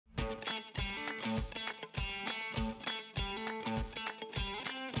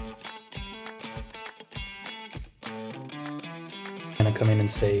Gonna come in and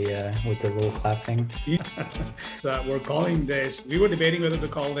say with the little clap thing. So we're calling this, we were debating whether to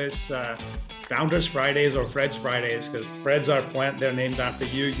call this Founders Fridays or Fred's Fridays, because Fred's our plant, they're named after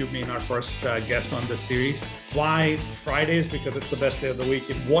you. You've been our first guest on this series. Why Fridays? Because it's the best day of the week.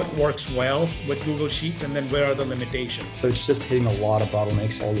 What works well with Google Sheets, and then where are the limitations? So it's just hitting a lot of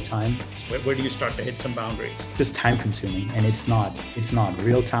bottlenecks all the time. Where do you start to hit some boundaries? Just time consuming, and it's not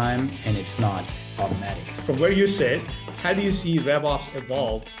real time, and it's not automatic. From where you sit, how do you see RevOps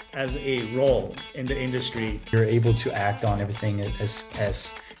evolve as a role in the industry? You're able to act on everything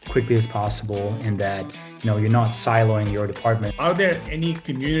as quickly as possible, and that you're not siloing your department. Are there any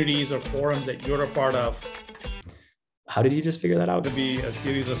communities or forums that you're a part of? How did you just figure that out? There'll be a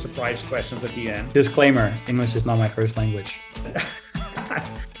series of surprise questions at the end. Disclaimer, English is not my first language.